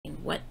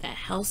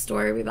hell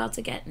story are we about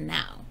to get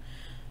now?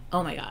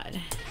 Oh my god.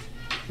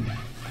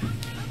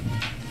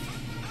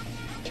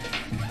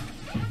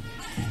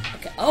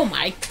 Okay, oh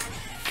my.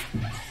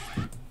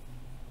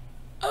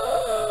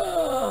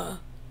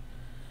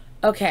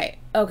 Okay,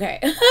 okay.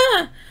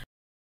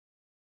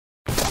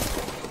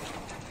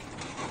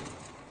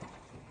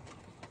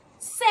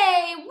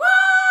 Say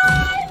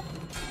what?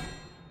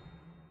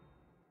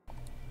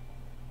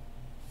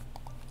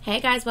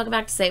 Hey guys, welcome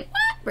back to Say What?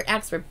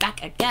 We're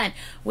back again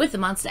with the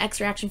MONSTA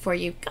X reaction for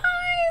you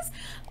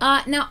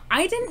guys. Now,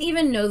 I didn't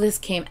even know this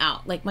came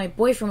out. Like, my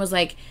boyfriend was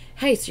like,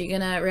 hey, so you're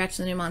gonna react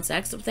to the new MONSTA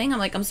X thing? I'm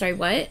like, I'm sorry,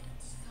 what?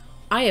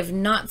 I have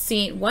not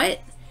seen,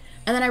 what?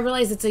 And then I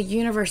realized it's a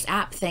Universe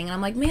app thing. And I'm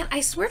like, man,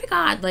 I swear to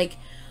God, like,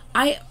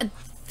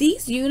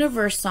 these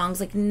Universe songs,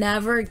 like,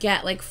 never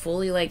get, like,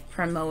 fully, like,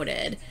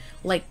 promoted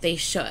like they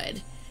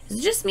should. Is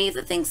it just me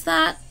that thinks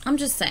that? I'm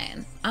just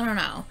saying. I don't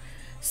know.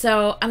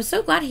 So I'm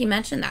so glad he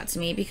mentioned that to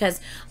me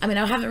because, I mean,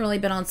 I haven't really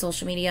been on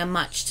social media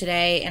much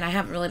today, and I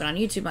haven't really been on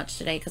YouTube much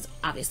today because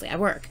obviously I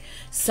work.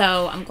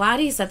 So I'm glad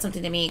he said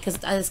something to me because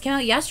this came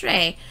out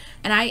yesterday,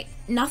 and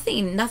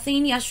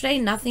nothing yesterday,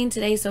 nothing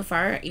today so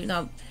far, even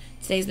though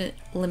today's been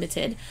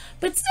limited.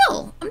 But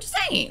still, I'm just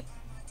saying,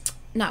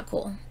 not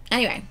cool.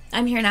 Anyway,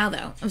 I'm here now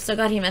though. I'm so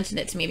glad he mentioned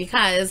it to me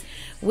because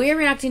we're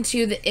reacting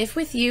to the If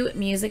With You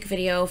music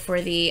video for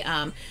the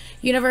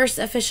Universe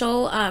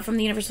official, from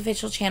the Universe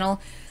official channel.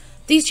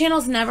 These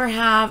channels never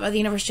have, the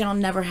Universe channel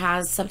never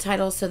has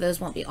subtitles, so those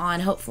won't be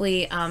on.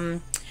 Hopefully,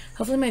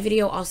 hopefully my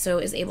video also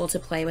is able to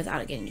play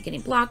without it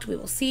getting blocked. We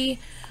will see,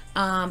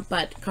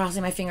 but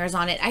crossing my fingers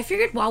on it. I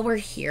figured while we're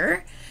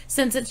here,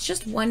 since it's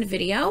just one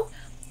video,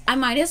 I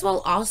might as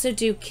well also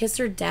do Kiss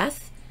or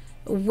Death,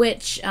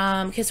 which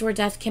Kiss or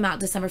Death came out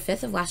December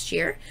 5th of last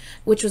year,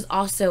 which was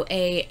also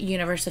a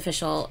Universe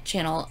official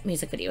channel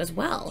music video as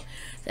well.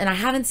 And I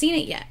haven't seen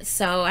it yet,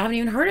 so I haven't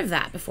even heard of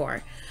that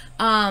before.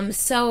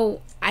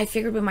 So I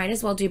figured we might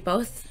as well do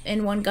both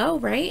in one go,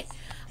 right?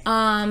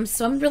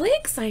 So I'm really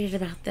excited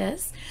about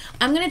this.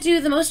 I'm gonna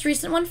do the most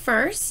recent one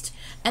first,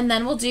 and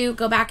then we'll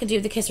go back and do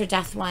the Kiss or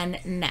Death one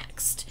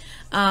next.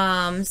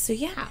 So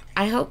yeah,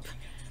 I hope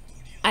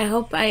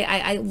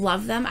I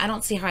love them. I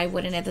don't see how I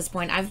wouldn't at this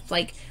point. I've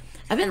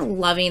been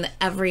loving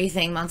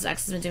everything MONSTA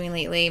X has been doing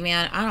lately,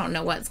 man. I don't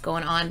know what's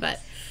going on,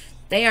 but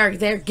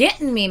they're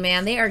getting me,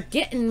 man. They are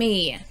getting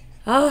me.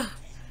 Oh,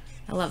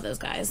 I love those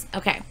guys.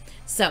 Okay,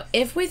 so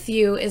If With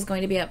You is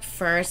going to be up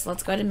first.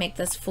 Let's go ahead and make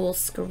this full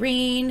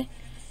screen.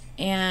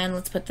 And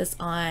let's put this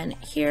on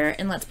here.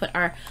 And let's put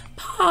our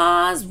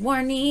pause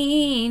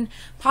warning.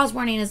 Pause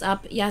warning is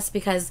up, yes,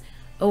 because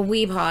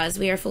we pause.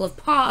 We are full of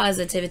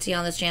positivity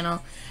on this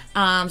channel.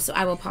 So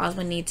I will pause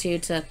when need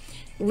to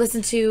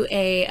listen to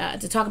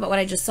to talk about what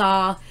I just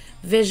saw,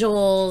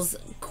 visuals,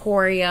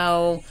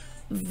 choreo,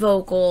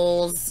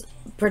 vocals,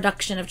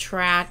 production of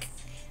track,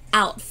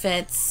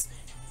 outfits.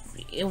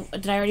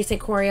 Did I already say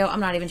choreo? I'm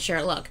not even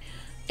sure. Look,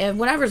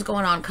 whatever's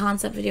going on,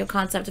 concept, video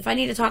concept, if I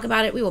need to talk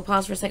about it, we will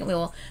pause for a second. We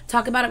will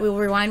talk about it. We will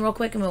rewind real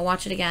quick and we'll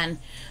watch it again.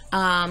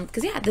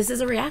 Because yeah, this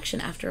is a reaction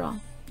after all.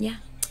 Yeah,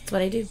 that's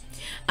what I do.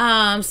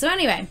 So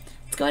anyway,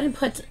 let's go ahead and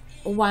put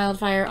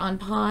Wildfire on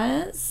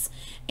pause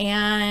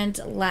and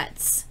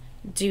let's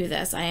do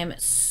this. I am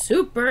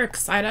super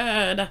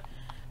excited. All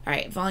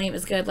right, volume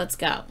is good. Let's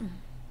go.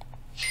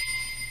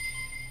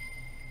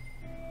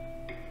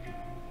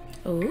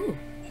 Ooh,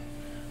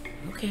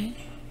 okay.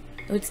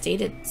 Oh, it's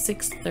dated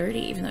 6/30,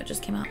 even though it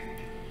just came out.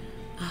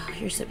 Oh,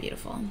 you're so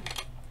beautiful.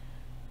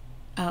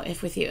 Oh,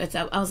 If With You.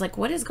 I was like,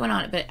 what is going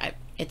on? But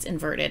it's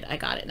inverted. I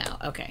got it now.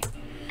 Okay.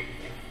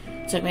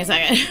 Took me a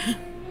second.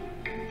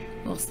 A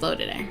little slow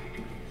today.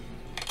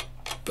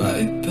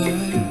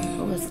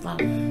 Oh, it's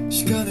loud.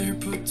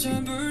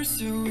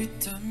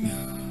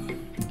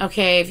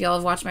 Okay, if y'all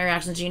have watched my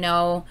reactions, you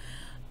know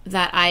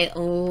that I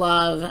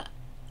love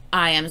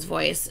IM's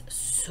voice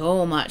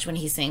so much when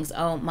he sings.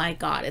 Oh my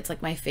god, it's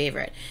like my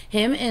favorite.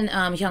 Him and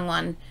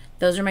Hyungwon,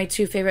 those are my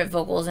two favorite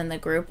vocals in the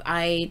group.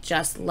 I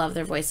just love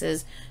their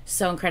voices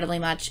so incredibly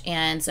much,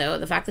 and so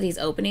the fact that he's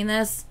opening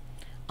this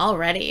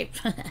already,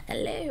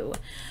 hello,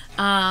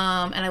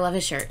 and I love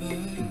his shirt.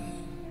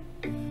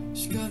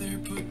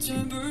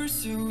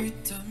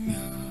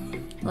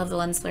 Love the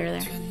lens flare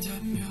there.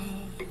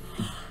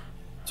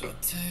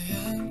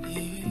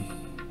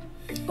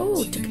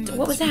 Oh,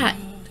 what was that?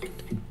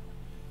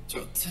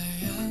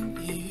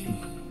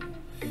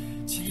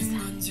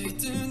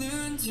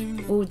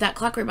 Oh, that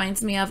clock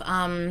reminds me of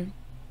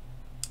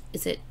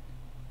is it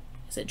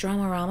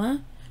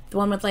Dramarama? The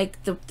one with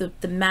like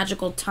the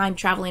magical time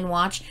traveling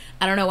watch.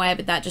 I don't know why,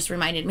 but that just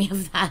reminded me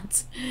of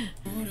that.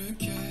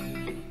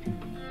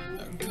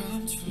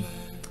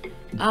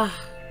 Ah.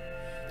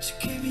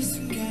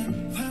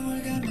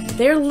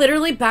 They're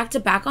literally back to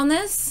back on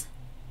this.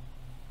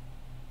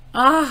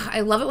 Ah,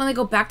 I love it when they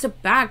go back to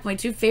back. My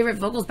two favorite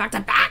vocals back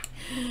to back.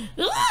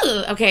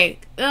 Ugh, okay.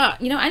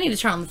 You know, I need to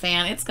turn on the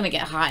fan. It's gonna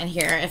get hot in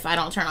here if I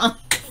don't turn on.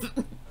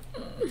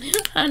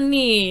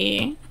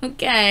 Honey.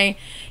 Okay.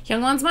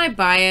 Hyungwon's my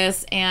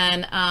bias,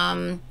 and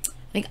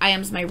think I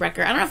Am's my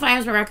wrecker. I don't know if I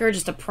Am's my wrecker or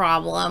just a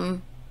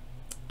problem.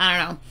 I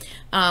don't know.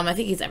 I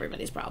think he's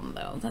everybody's problem,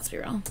 though. Let's be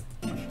real.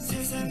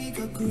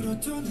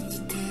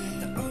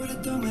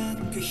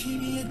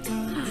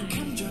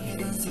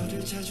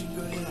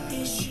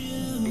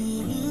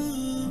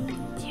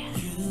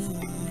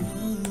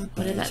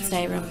 What did that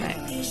say real quick?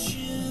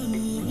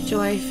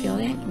 Joy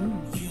feeling?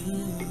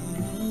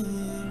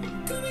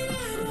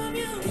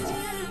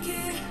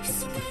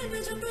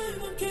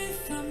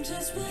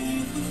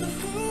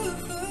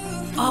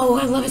 Oh,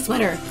 I love his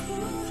sweater.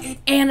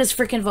 And his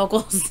freaking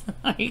vocals.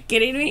 Are you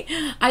kidding me?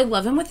 I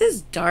love him with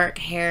his dark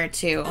hair,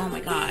 too. Oh my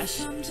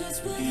gosh. I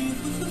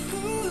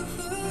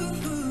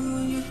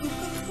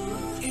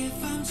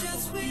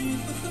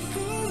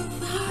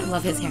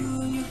love his hair.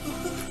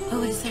 Oh,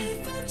 what is that?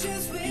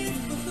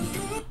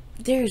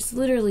 There's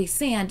literally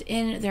sand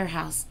in their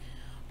house.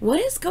 What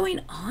is going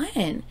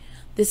on?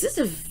 This is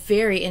a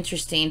very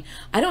interesting.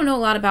 I don't know a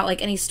lot about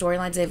like any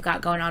storylines they've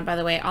got going on, by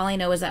the way. All I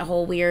know is that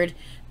whole weird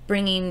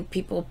bringing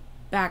people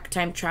back,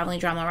 time traveling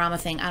drama-rama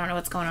thing. I don't know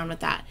what's going on with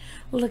that.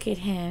 Look at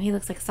him. He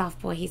looks like a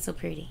soft boy. He's so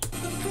pretty.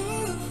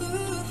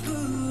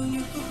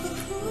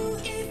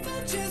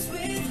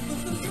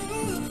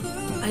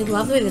 I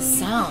love the way this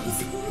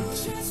sounds.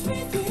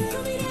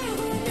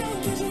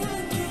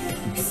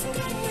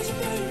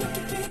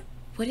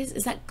 What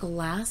is that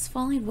glass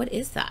falling? What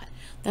is that?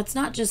 That's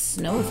not just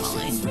snow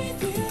falling.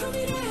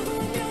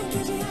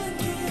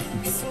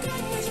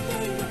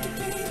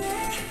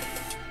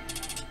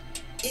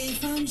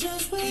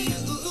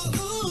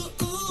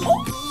 Oh!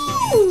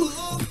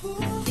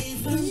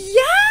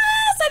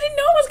 Yes! I didn't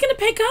know it was gonna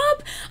pick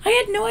up. I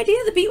had no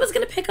idea the beat was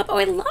gonna pick up. Oh,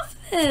 I love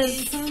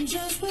this.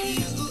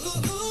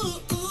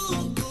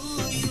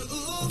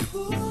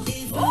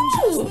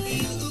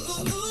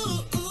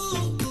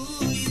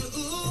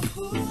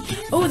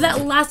 Oh,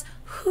 that last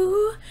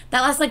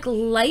like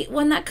light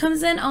one that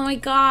comes in. Oh my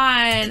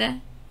god.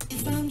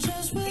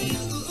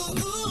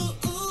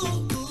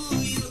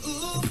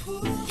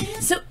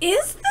 So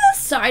is this,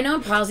 sorry, I know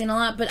I'm pausing a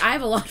lot, but I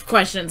have a lot of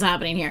questions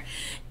happening here.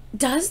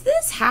 Does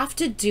this have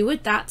to do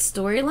with that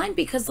storyline?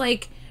 Because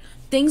like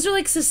things are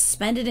like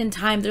suspended in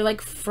time. They're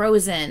like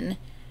frozen.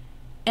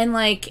 And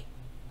like,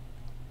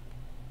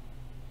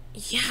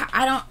 yeah,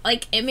 I don't,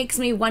 like, it makes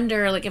me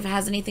wonder, like, if it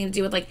has anything to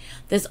do with, like,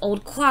 this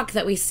old clock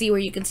that we see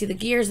where you can see the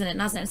gears in it,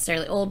 not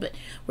necessarily old, but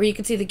where you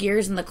can see the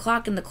gears in the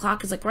clock, and the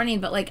clock is, like, running,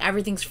 but, like,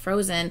 everything's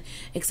frozen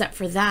except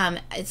for them.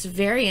 It's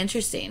very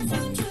interesting.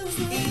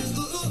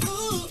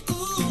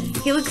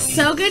 He looks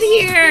so good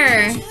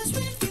here.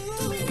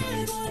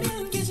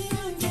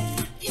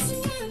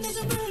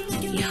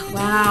 Yeah,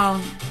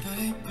 wow.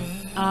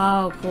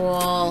 Oh,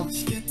 cool.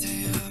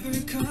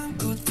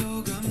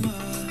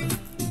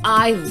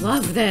 I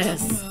love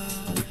this.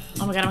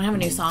 Oh my god, I don't have a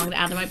new song to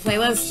add to my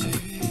playlist.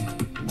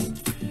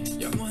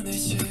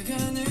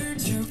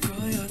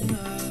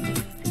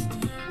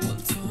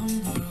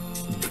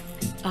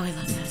 Oh, I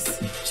love this.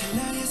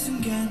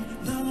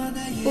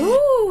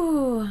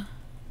 Ooh.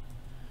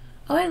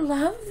 Oh, I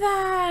love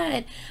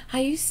that. How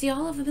you see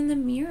all of them in the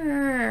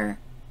mirror.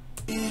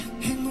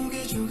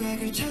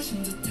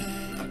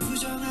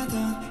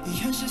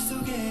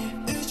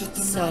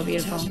 So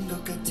beautiful.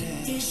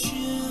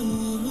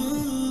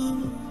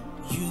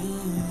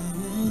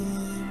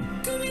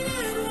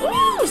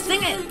 Ooh,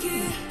 sing it!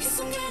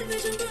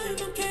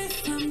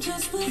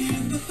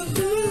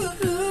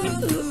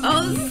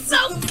 Oh, this is so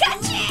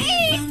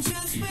catchy!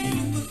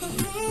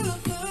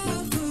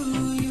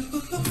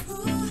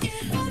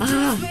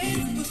 Ah.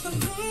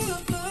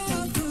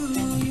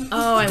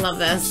 Oh, I love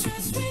this.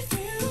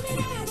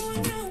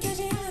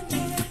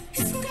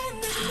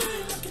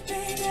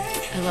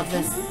 I love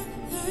this.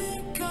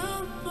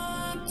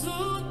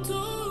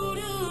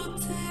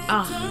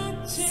 Ah,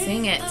 oh,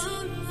 sing it.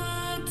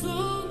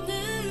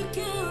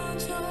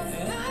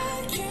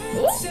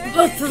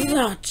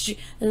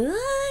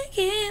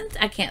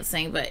 I can't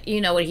sing, but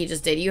you know what he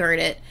just did. You heard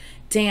it.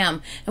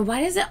 Damn. And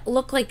why does it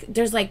look like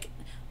there's like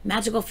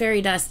magical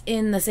fairy dust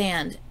in the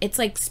sand? It's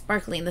like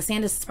sparkling. The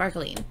sand is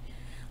sparkling.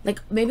 Like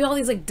maybe all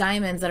these like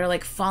diamonds that are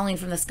like falling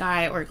from the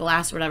sky or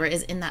glass or whatever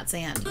is in that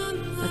sand.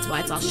 That's why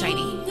it's all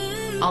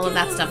shiny. All of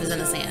that stuff is in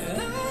the sand.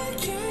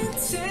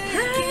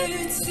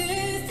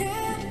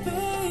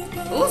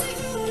 Ooh.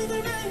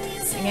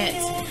 Sing it.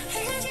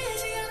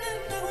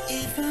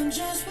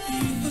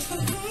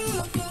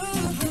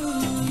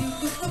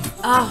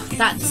 Oh,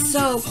 that's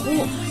so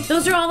cool.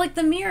 Those are all like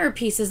the mirror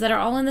pieces that are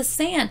all in the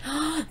sand.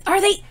 Are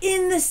they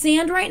in the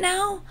sand right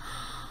now?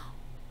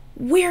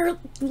 We're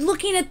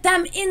looking at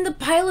them in the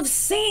pile of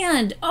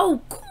sand.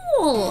 Oh,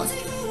 cool.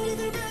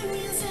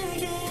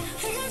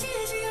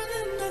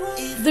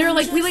 They're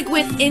like, we like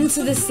went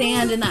into the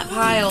sand in that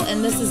pile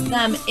and this is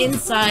them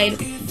inside.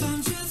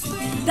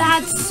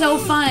 That's so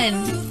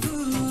fun.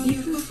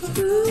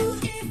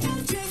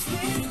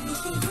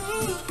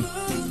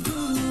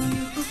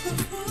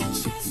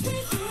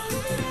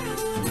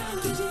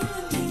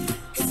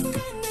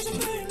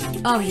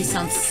 Oh, he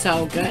sounds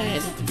so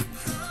good.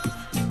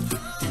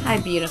 Hi,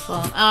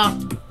 beautiful. Oh,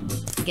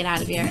 get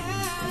out of here.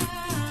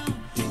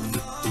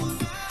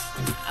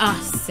 Oh,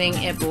 sing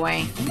it,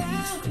 boy.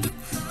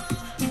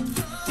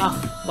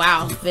 Oh,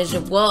 wow.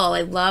 Visual.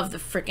 I love the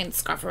freaking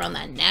scarf around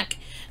that neck.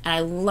 And I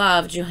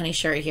love Jew Honey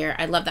shirt here.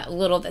 I love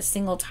that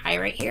single tie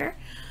right here.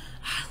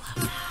 Oh, I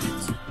love that.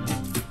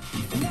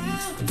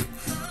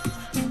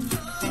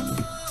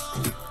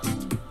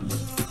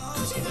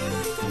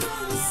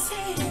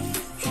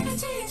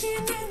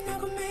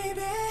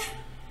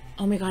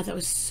 Oh my god, that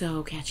was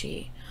so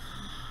catchy.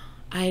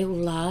 I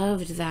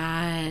loved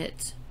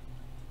that.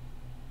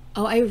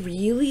 Oh, I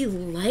really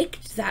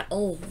liked that a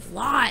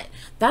lot.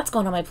 That's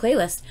going on my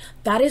playlist.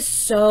 That is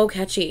so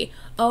catchy.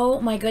 Oh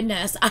my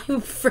goodness. I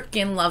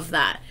freaking love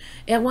that.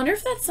 I wonder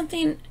if that's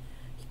something...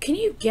 Can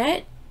you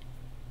get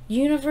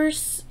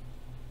Universe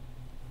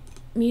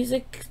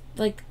music,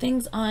 like,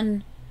 things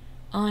on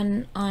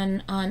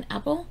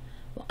Apple?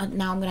 Well,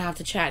 now I'm going to have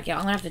to check. Yeah,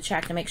 I'm going to have to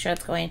check to make sure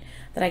it's going...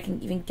 That I can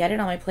even get it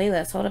on my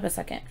playlist. Hold up a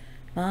second.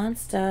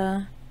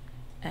 MONSTA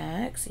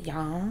X.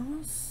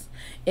 Yes.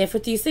 If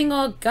with you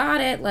single,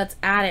 got it. Let's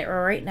add it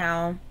right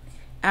now.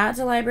 Add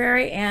to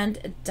library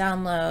and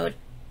download.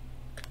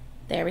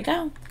 There we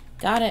go.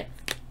 Got it.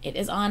 It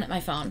is on my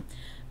phone.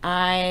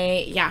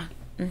 Yeah.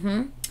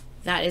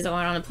 That is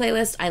going on a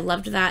playlist. I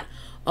loved that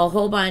a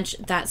whole bunch.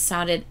 That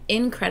sounded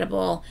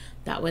incredible.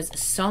 That was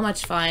so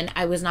much fun.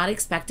 I was not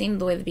expecting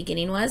the way the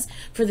beginning was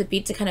for the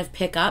beat to kind of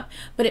pick up,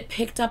 but it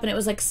picked up and it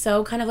was like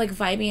so kind of like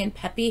vibey and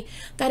peppy.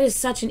 That is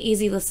such an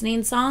easy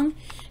listening song.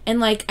 And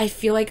like, I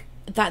feel like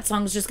that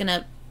song is just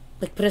gonna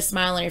like put a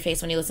smile on your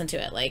face when you listen to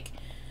it. Like,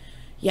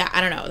 yeah,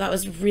 I don't know. That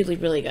was really,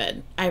 really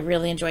good. I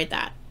really enjoyed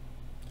that.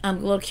 I'm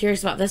a little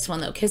curious about this one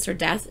though. Kiss or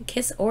death?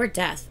 Kiss or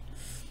death?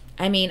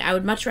 I mean, I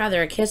would much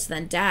rather a kiss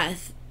than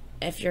death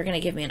if you're gonna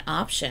give me an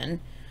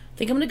option. I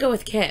think I'm gonna go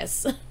with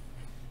kiss.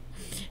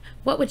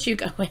 What would you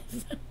go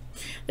with? I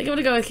think I'm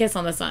gonna go with kiss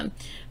on this one.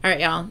 All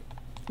right, y'all.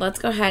 Let's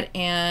go ahead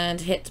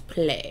and hit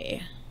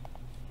play.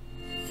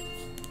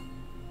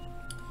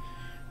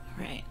 All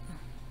right.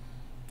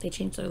 They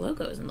changed their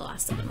logos in the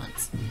last 7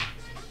 months.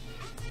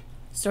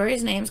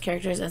 Stories, names,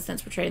 characters, and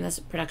incidents portrayed in this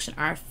production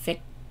are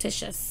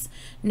fictitious.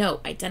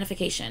 No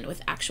identification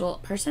with actual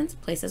persons,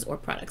 places, or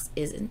products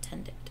is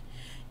intended.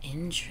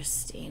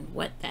 Interesting.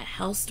 What the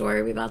hell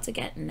story are we about to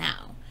get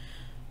now?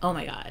 Oh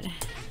my god.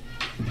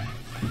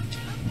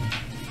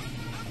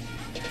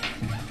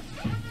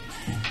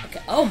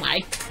 Okay. Oh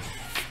my.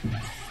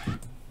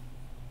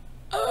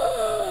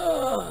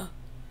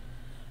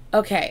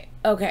 Okay.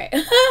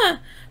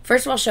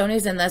 First of all,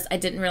 Shonu's in this. I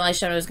didn't realize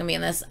Shonu was gonna be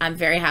in this. I'm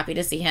very happy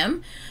to see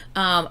him.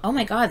 Oh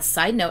my god.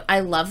 Side note,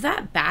 I love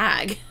that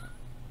bag.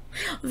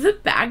 The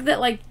bag that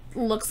like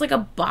looks like a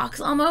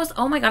box almost.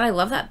 Oh my god, I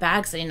love that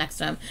bag sitting next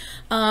to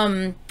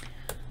him.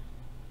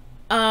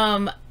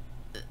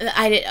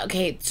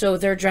 Okay, so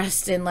they're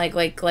dressed in like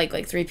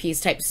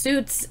three-piece type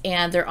suits,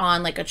 and they're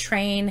on like a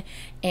train,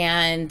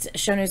 and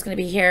Shonu's gonna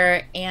be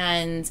here.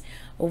 And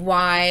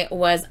why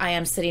was I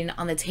am sitting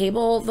on the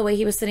table the way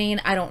he was sitting?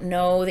 I don't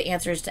know the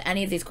answers to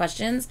any of these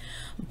questions,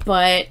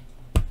 but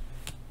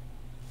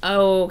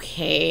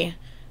okay.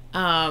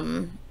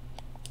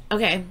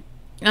 Okay.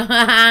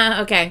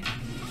 Okay.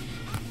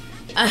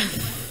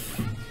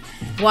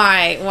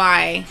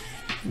 Why?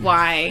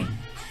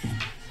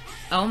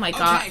 Oh my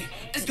god. Okay,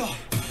 let's go.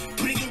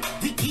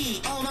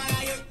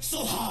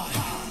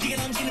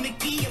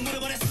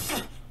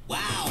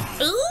 Wow.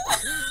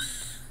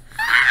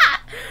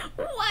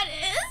 What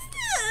is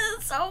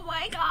this? Oh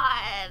my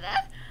god.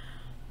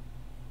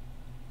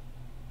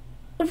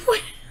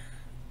 What?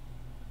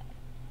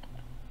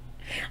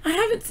 I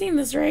haven't seen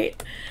this,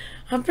 right?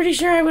 I'm pretty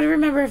sure I would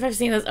remember if I've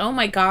seen this. Oh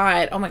my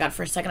god. Oh my god,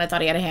 for a second I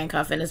thought he had a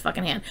handcuff in his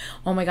fucking hand.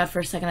 Oh my god, for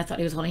a second I thought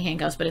he was holding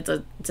handcuffs, but it's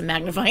a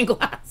magnifying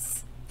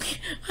glass.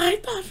 I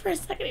thought for a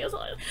second he was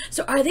holding...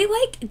 So are they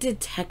like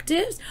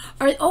detectives?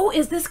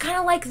 Is this kind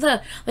of like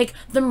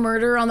the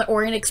murder on the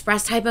Orient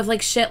Express type of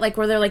like shit, like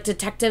where they're like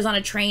detectives on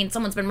a train,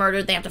 someone's been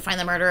murdered, they have to find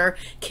the murderer,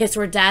 kiss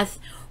or death?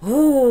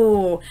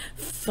 Ooh,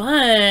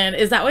 fun.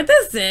 Is that what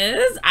this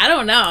is? I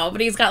don't know,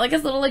 but he's got like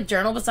his little like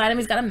journal beside him.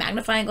 He's got a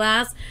magnifying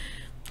glass.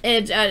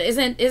 It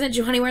isn't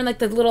Jew Honey wearing like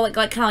the little like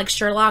kind of like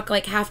Sherlock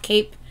like half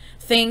cape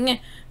thing?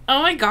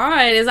 Oh my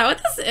god, is that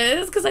what this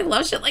is? Because I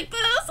love shit like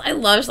this. I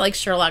love like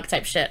Sherlock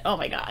type shit. Oh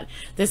my god,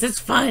 this is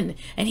fun.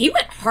 And he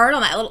went hard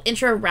on that little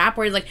intro rap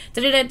where he's like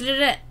da da da da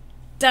da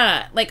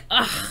da, like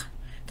ugh,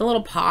 the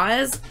little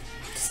pause.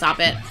 Stop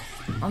it.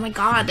 Oh my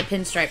god, the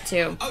pinstripe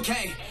too.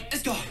 Okay,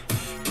 let's go.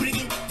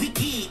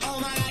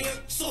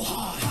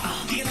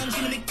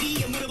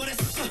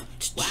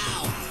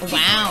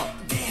 Wow.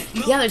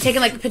 Yeah, they're taking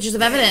like pictures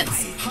of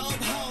evidence.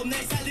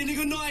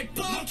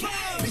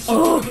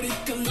 Oh.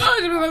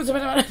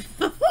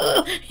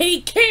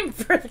 He came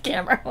for the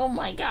camera. Oh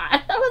my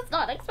god. I was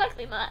not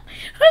expecting that.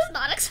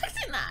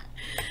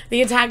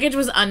 The attackage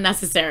was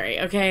unnecessary,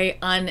 okay?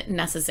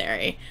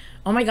 Unnecessary.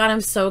 Oh my god,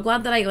 I'm so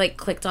glad that I like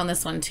clicked on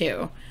this one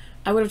too.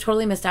 I would have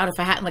totally missed out if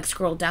I hadn't like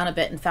scrolled down a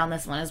bit and found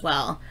this one as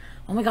well.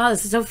 Oh my god,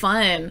 this is so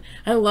fun.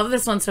 I love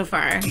this one so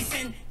far.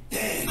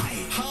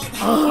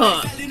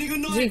 Ugh.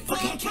 He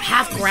fucking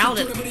half growled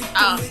it.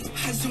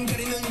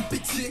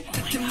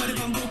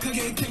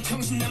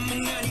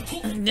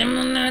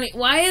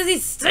 Why is he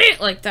saying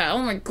it like that? Oh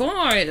my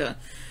god.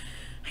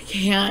 I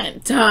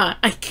can't.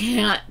 I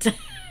can't.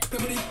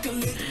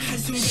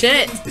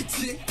 Shit.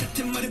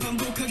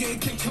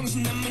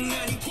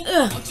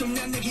 Ugh.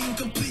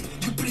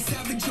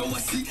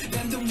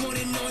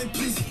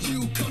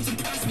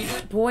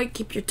 Boy,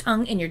 keep your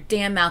tongue in your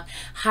damn mouth.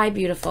 Hi,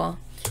 beautiful.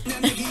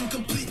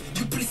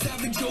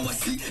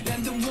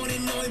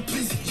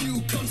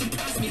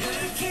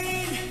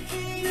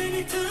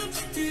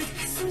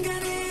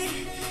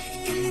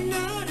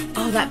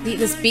 Oh, that beat,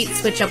 this beat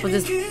switch up with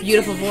this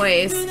beautiful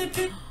voice.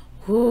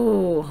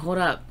 Ooh, hold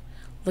up.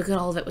 Look at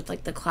all of it with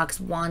like the clock's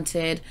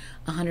wanted,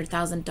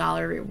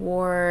 $100,000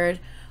 reward,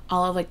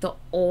 all of like the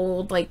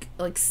old like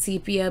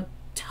sepia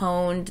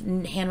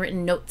toned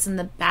handwritten notes in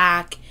the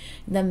back,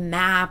 the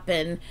map,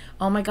 and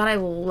oh my god, I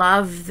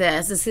love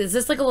this. Is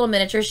this like a little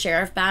miniature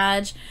sheriff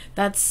badge?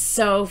 That's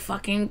so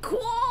fucking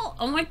cool.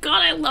 Oh my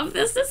god, I love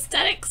this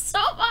aesthetic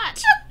so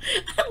much.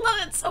 I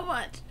love it so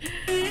much.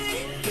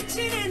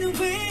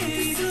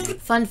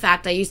 Fun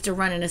fact, I used to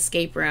run an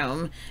escape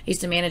room. I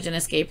used to manage an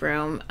escape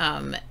room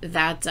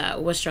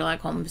that was Sherlock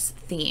Holmes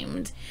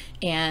themed,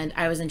 and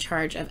I was in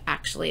charge of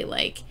actually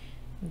like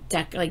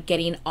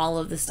getting all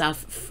of the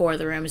stuff for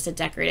the rooms to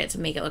decorate it to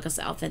make it look as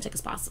authentic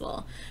as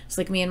possible. So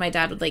like me and my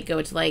dad would like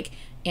go to like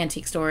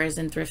antique stores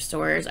and thrift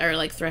stores, or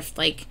like thrift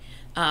like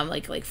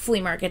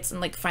flea markets, and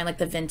like find like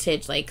the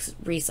vintage like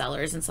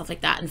resellers and stuff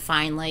like that, and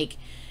find like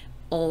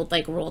old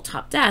like roll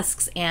top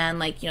desks, and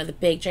like, you know, the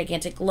big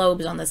gigantic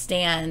globes on the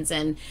stands,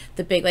 and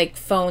the big like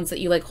phones that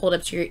you like hold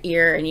up to your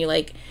ear, and you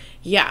like,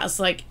 yeah,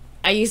 so like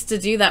I used to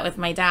do that with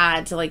my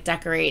dad to like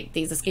decorate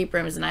these escape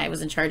rooms, and I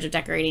was in charge of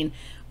decorating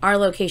our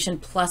location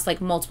plus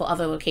like multiple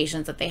other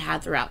locations that they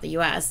had throughout the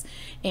US,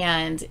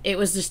 and it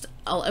was just,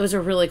 it was a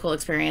really cool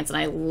experience, and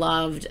I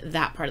loved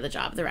that part of the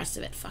job. The rest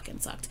of it fucking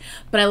sucked,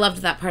 but I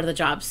loved that part of the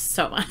job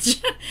so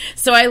much.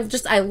 So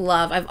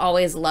I've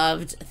always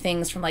loved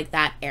things from like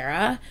that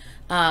era,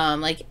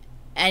 like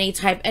any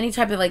type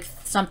of like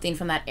something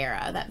from that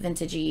era, that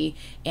vintagey,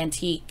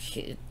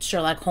 antique,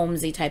 Sherlock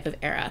Holmesy type of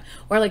era,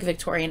 or like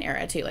Victorian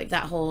era too, like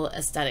that whole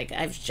aesthetic.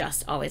 I've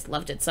just always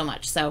loved it so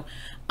much. So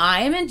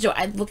I am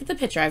look at the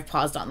picture I've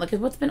paused on. Look at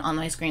what's been on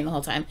my screen the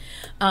whole time.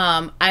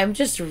 I'm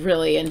just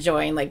really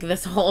enjoying like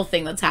this whole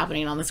thing that's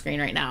happening on the screen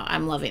right now.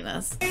 I'm loving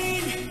this.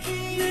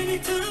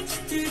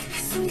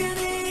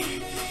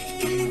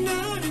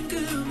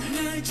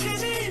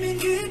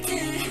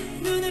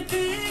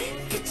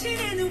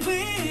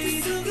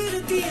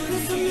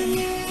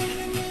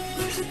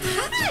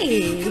 Hi.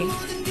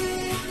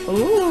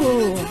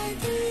 Ooh.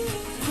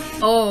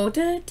 Oh,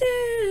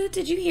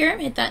 did you hear him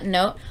hit that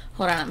note?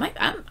 Hold on,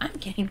 I'm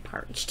getting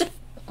parched.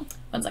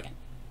 1 second.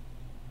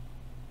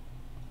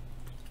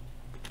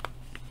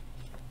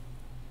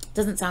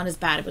 Doesn't sound as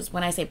bad. It was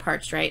when I say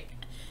parched, right?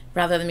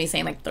 Rather than me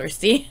saying like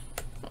thirsty.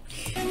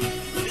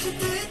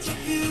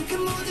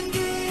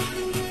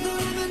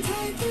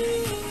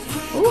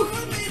 Ooh.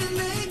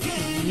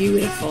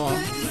 Beautiful.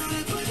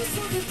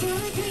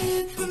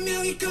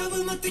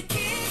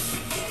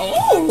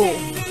 Oh!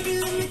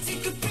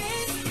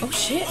 Oh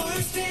shit.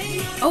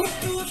 Oh.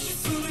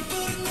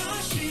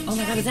 Oh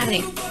my god, what's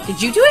happening?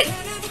 Did you do it?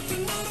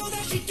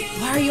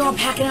 Why are you all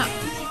packing up?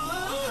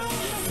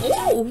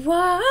 Oh,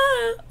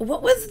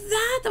 what was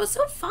that? That was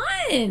so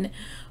fun.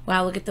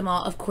 Wow, look at them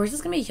all. Of course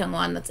it's gonna be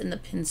Hyungwon that's in the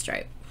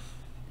pinstripe.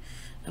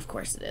 Of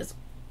course it is.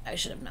 I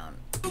should have known.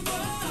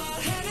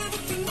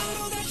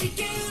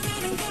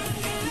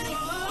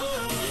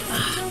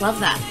 Love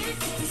that.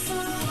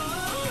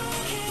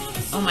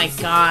 Oh my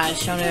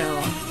gosh, Shonu.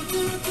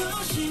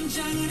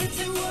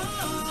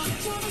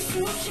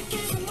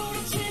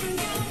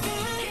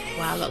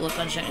 Wow, that look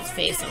on Shonu's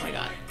face. Oh my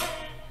god.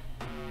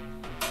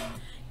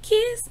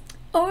 Kiss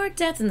or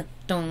death in the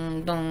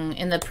dong dong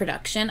in the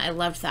production. I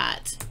loved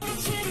that.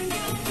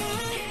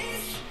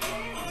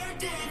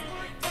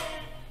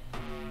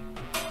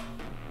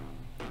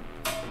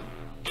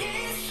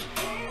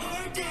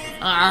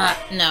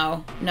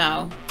 No.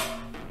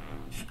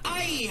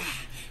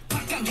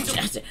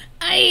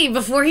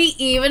 Before he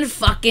even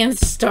fucking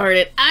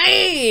started.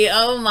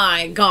 Oh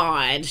my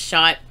god,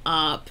 shut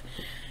up.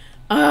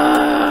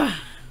 Oh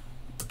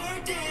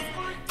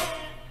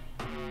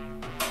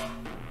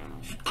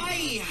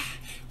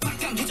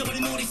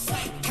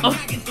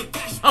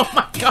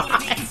my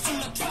god.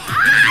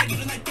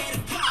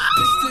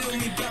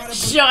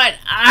 Shut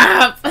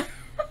up.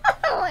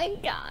 Oh my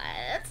god,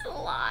 that's a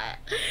lot.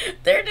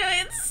 They're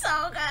doing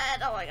so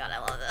good. Oh my god, I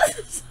love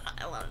this.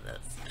 I love this.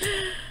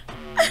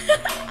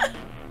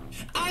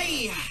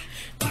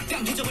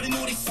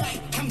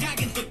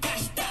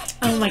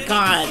 Oh my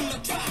god.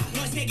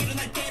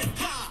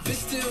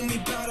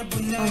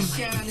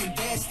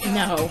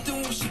 No.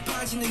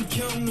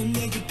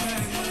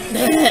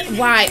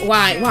 Why?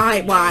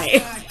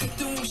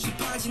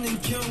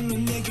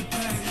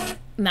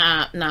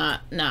 Nah.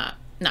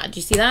 Did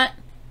you see that?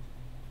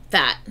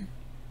 That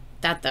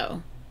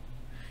though.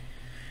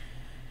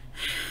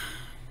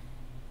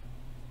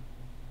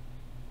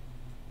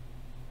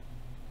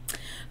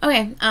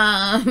 Okay,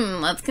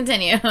 let's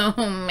continue.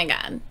 Oh my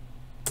god.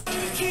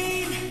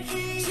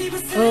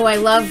 Oh, I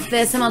love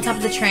this. I'm on top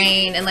of the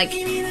train and, like,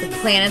 the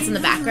planets in the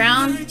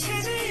background.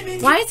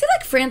 Why is he,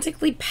 like,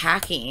 frantically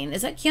packing?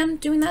 Is that Kian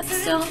doing that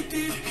still? So,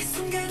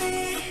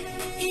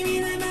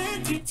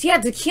 yeah,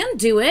 did Kian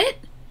do it?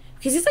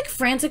 Because he's, like,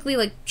 frantically,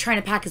 like, trying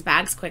to pack his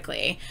bags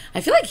quickly.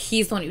 I feel like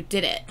he's the one who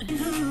did it.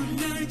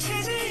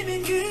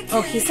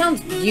 Oh, he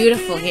sounds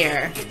beautiful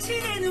here.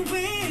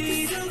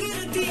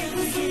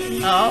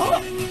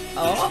 Oh.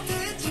 Oh.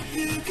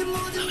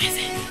 Who is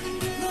it?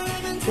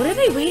 What are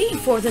they waiting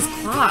for, this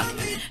clock?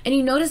 And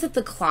you notice that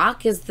the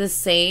clock is the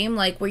same,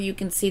 like, where you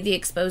can see the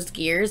exposed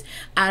gears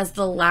as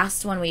the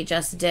last one we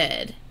just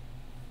did.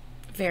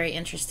 Very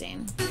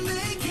interesting.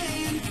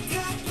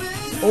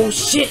 Oh,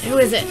 shit. Who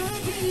is it?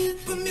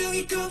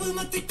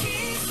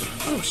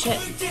 Oh, shit.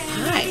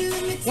 Hi.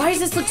 Why does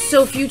this look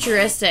so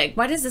futuristic?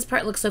 Why does this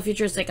part look so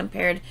futuristic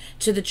compared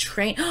to the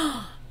train?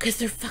 Because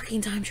they're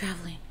fucking time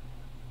traveling.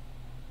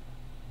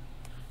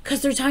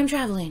 Because they're time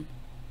traveling.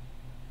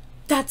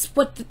 That's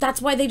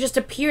why they just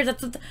appeared.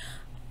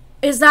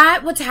 Is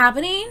that what's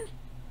happening?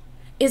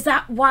 Is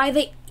that why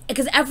they...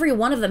 Because every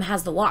one of them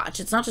has the watch.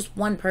 It's not just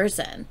one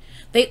person.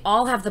 They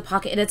all have the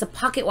pocket. And it's a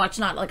pocket watch,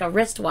 not like a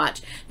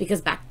wristwatch. Because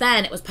back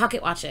then, it was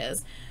pocket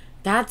watches.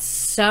 That's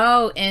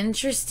so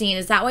interesting.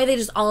 Is that why they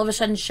just all of a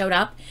sudden showed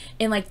up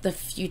in, like, the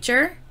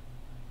future?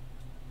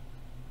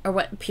 Or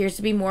what appears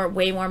to be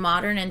way more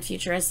modern and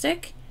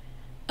futuristic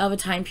of a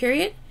time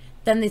period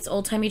than this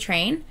old-timey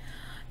train?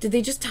 Did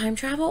they just time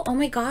travel? Oh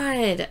my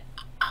god.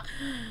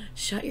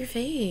 Shut your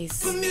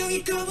face.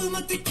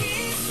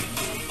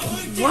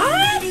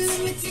 What?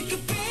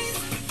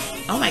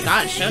 Oh my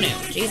god,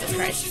 Shonu. Jesus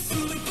Christ.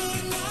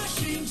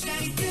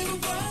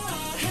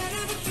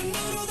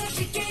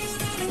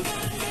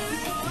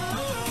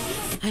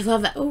 I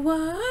love that.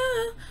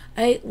 Oh,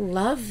 I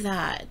love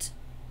that.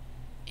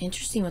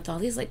 Interesting with all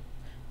these, like,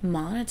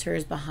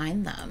 monitors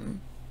behind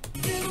them.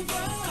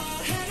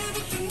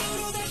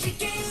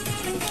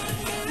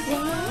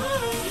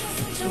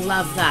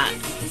 Love that.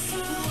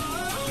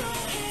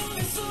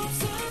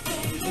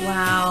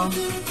 Wow.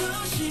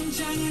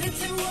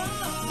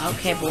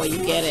 Okay, boy, you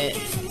get it.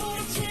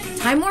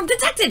 Time warp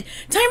detected!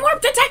 Time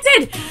warp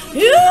detected!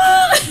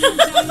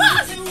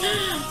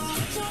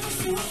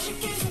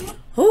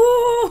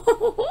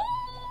 Oh,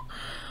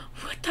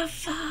 what the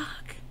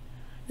fuck?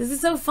 This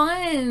is so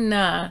fun.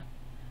 Time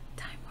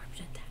warp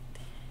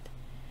detected.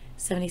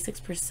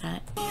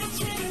 76%.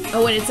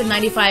 Oh, and it's a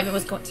 95. It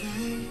was going...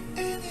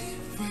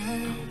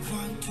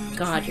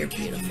 God, you're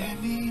beautiful.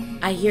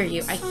 I hear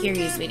you. I hear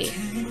you, sweetie.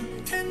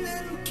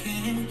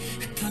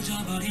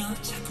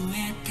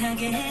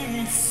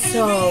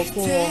 So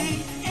cool.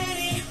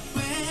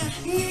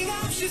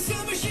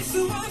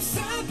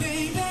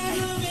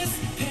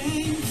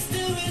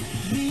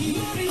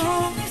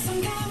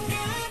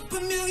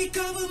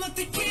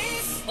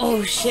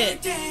 Oh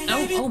shit.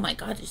 Oh my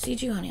god. You see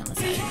you, honey, on the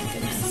side. Oh my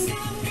goodness.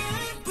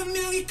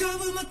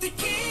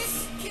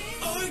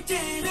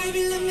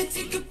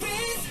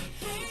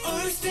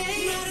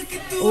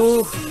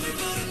 Oh.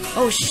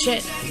 Oh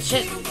shit.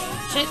 Shit.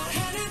 Shit.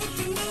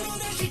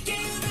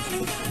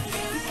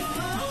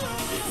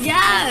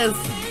 Yes.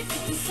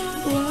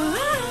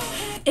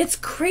 It's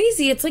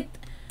crazy. It's like,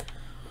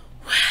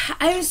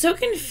 I'm so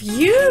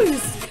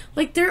confused.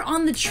 Like, they're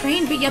on the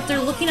train, but yet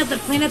they're looking at the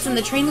planets and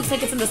the train looks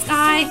like it's in the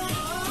sky.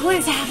 What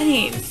is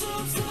happening?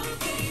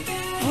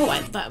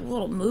 Oh, that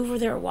little move where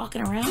they were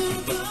walking around.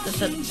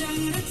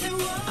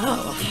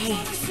 Oh, okay.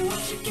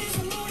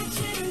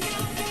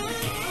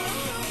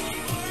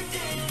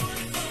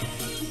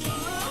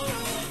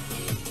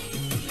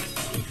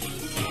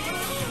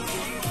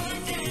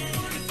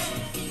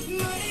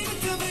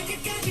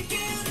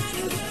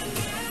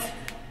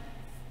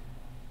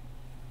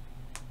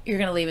 You're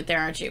gonna leave it there,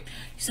 aren't you? You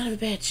son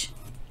of a bitch.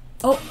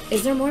 Oh,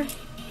 is there more?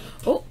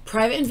 Oh,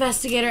 Private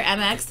Investigator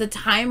MX, the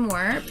Time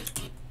Warp.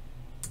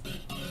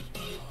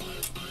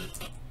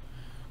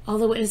 All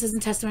the witnesses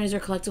and testimonies are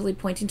collectively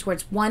pointing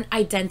towards one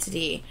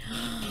identity.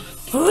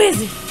 Who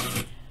is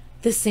it?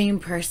 The same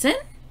person?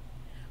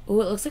 Oh,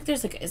 it looks like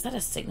there's like, is that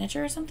a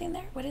signature or something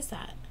there? What is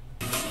that?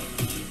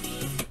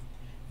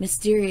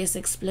 Mysterious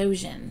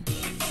explosion.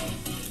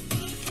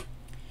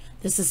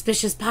 The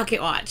suspicious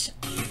pocket watch.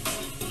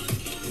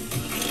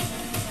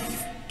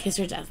 Kiss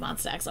Her Death,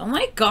 MONSTA X. Oh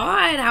my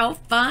god, how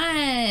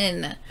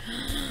fun!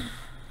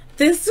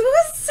 This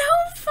was so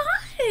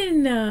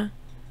fun!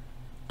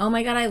 Oh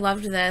my god, I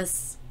loved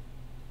this.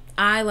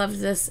 I loved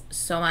this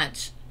so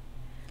much.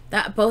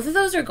 Both of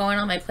those are going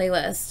on my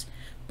playlist.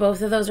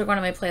 Both of those are going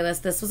on my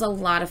playlist. This was a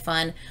lot of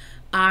fun.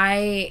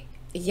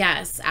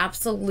 Yes,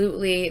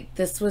 absolutely.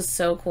 This was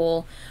so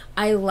cool.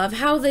 I love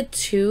how the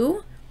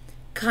two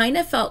kind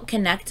of felt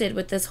connected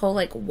with this whole,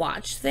 like,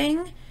 watch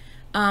thing.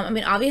 I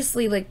mean,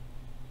 obviously, like,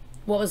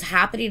 what was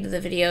happening to the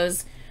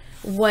videos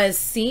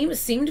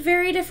seemed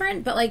very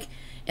different, but like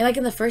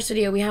in the first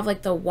video we have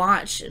like the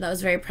watch that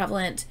was very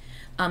prevalent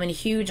and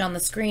huge on the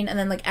screen, and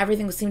then like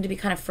everything seemed to be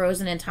kind of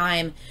frozen in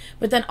time.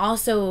 But then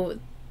also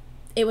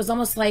it was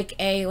almost like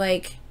a,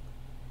 like,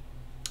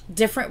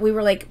 different, we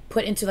were like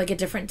put into like a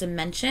different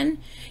dimension.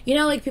 You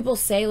know, like people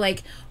say,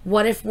 like,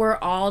 what if we're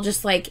all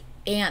just like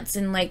ants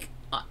and like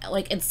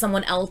it's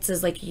someone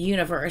else's like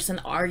universe,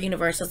 and our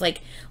universe is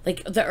like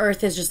the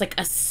earth is just like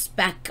a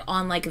speck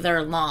on like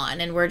their lawn,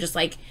 and we're just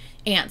like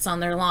ants on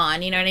their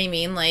lawn. You know what I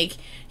mean? Like,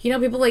 you know,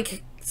 people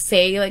like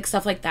say like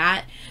stuff like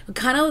that.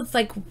 Kind of, it's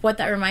like what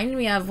that reminded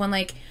me of when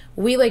like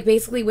we like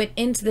basically went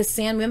into the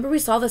sand. Remember we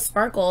saw the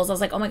sparkles? I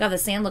was like, oh my god, the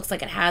sand looks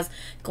like it has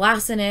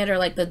glass in it, or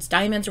like the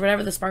diamonds or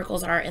whatever the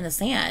sparkles are in the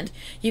sand.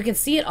 You can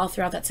see it all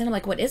throughout that sand. I'm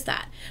like, what is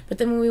that? But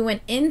then when we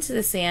went into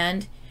the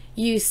sand,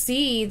 you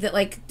see that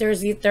like there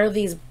are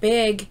these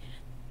big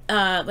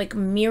like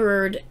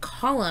mirrored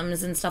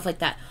columns and stuff like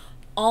that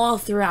all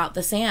throughout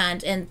the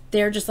sand, and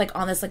they're just like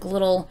on this like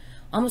little,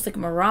 almost like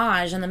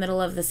mirage in the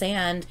middle of the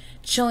sand,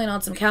 chilling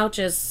on some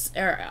couches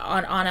or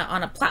on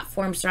a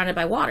platform surrounded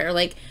by water.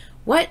 Like,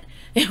 what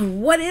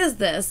what is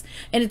this?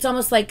 And it's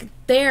almost like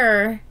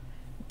they're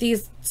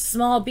these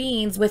small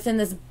beings within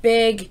this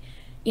big,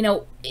 you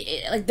know,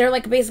 like they're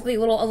like basically a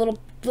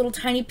little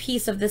tiny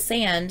piece of the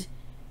sand.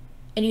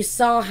 And you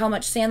saw how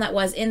much sand that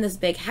was in this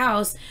big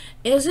house.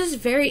 It was just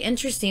very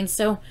interesting.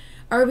 So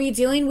are we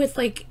dealing with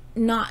like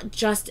not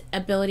just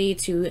ability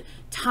to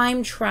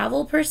time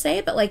travel per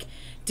se, but like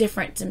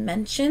different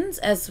dimensions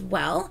as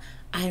well?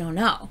 I don't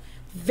know.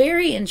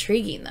 Very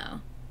intriguing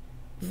though.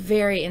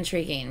 Very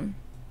intriguing.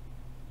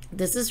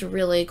 This is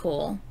really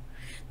cool.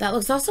 That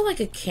looks also like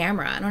a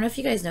camera. I don't know if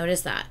you guys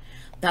noticed that.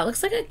 That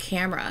looks like a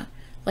camera.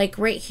 Like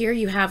right here,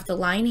 you have the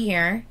line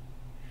here.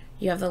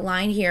 You have the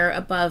line here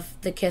above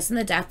the kiss and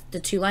the death, the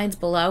two lines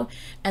below.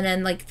 And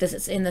then like this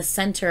is in the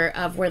center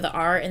of where the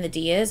R and the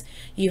D is.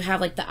 You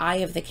have like the eye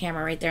of the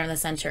camera right there in the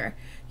center.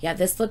 Yeah,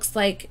 this looks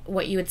like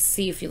what you would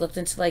see if you looked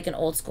into like an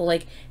old school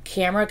like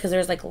camera, because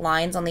there's like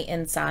lines on the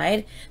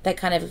inside that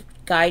kind of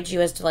guide you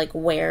as to like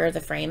where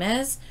the frame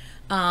is.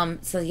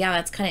 So yeah,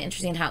 that's kind of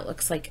interesting how it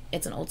looks like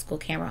it's an old school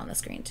camera on the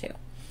screen too.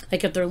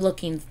 Like if they're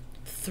looking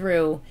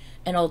through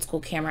an old school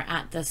camera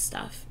at this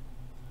stuff,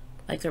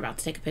 like they're about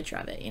to take a picture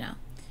of it, you know.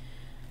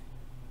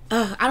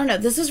 I don't know.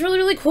 This is really,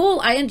 really cool.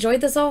 I enjoyed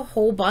this a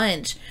whole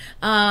bunch.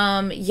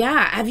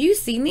 Yeah. Have you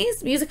seen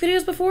these music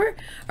videos before?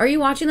 Are you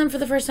watching them for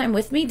the first time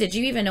with me? Did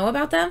you even know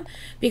about them?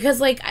 Because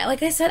like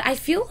I said, I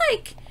feel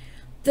like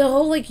the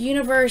whole like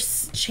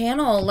universe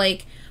channel,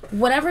 like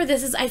whatever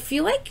this is, I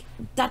feel like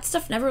that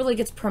stuff never really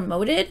gets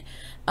promoted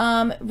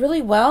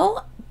really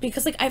well,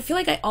 because like I feel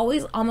like I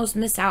always almost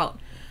miss out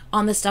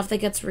on the stuff that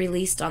gets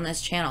released on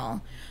this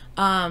channel.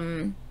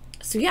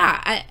 So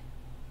yeah,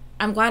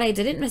 I'm glad I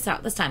didn't miss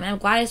out this time, and I'm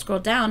glad I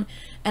scrolled down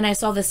and I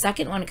saw the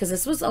second one, because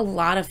this was a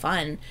lot of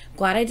fun.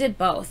 Glad I did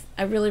both.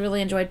 I really,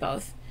 really enjoyed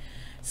both.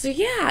 So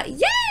yeah,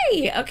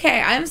 yay!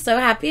 Okay, I'm so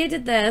happy I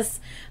did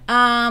this.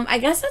 I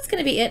guess that's going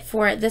to be it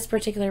for this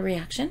particular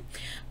reaction.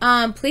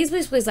 Please,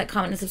 please, please like,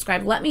 comment, and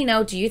subscribe. Let me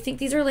know, do you think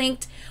these are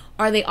linked?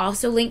 Are they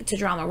also linked to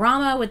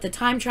Dramarama with the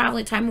time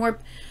traveling, time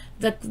warp,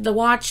 the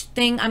watch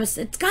thing?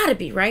 It's gotta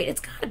be, right? It's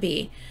gotta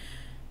be.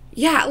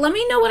 Yeah, let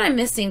me know what I'm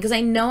missing, because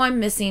I know I'm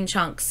missing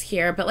chunks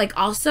here, but like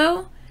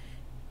also,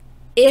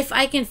 if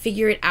I can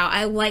figure it out,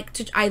 I like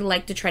to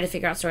try to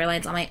figure out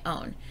storylines on my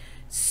own.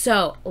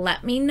 So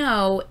let me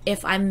know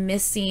if I'm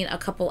missing a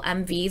couple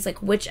MVs,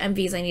 like which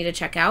MVs I need to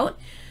check out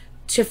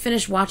to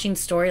finish watching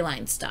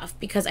storyline stuff,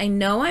 because I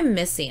know I'm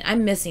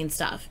missing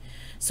stuff.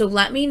 So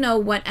let me know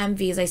what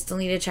MVs I still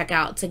need to check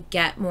out to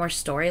get more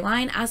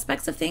storyline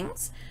aspects of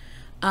things,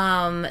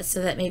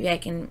 so that maybe I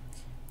can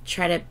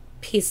try to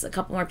piece a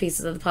couple more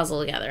pieces of the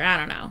puzzle together. I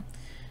don't know.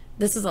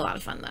 This is a lot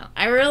of fun though.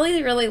 I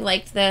really, really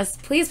liked this.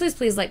 Please, please,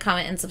 please like,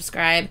 comment, and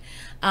subscribe.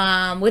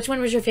 Which one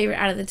was your favorite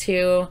out of the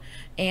two?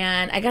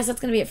 And I guess that's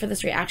gonna be it for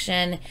this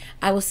reaction.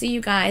 I will see you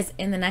guys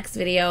in the next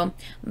video.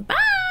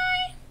 Bye!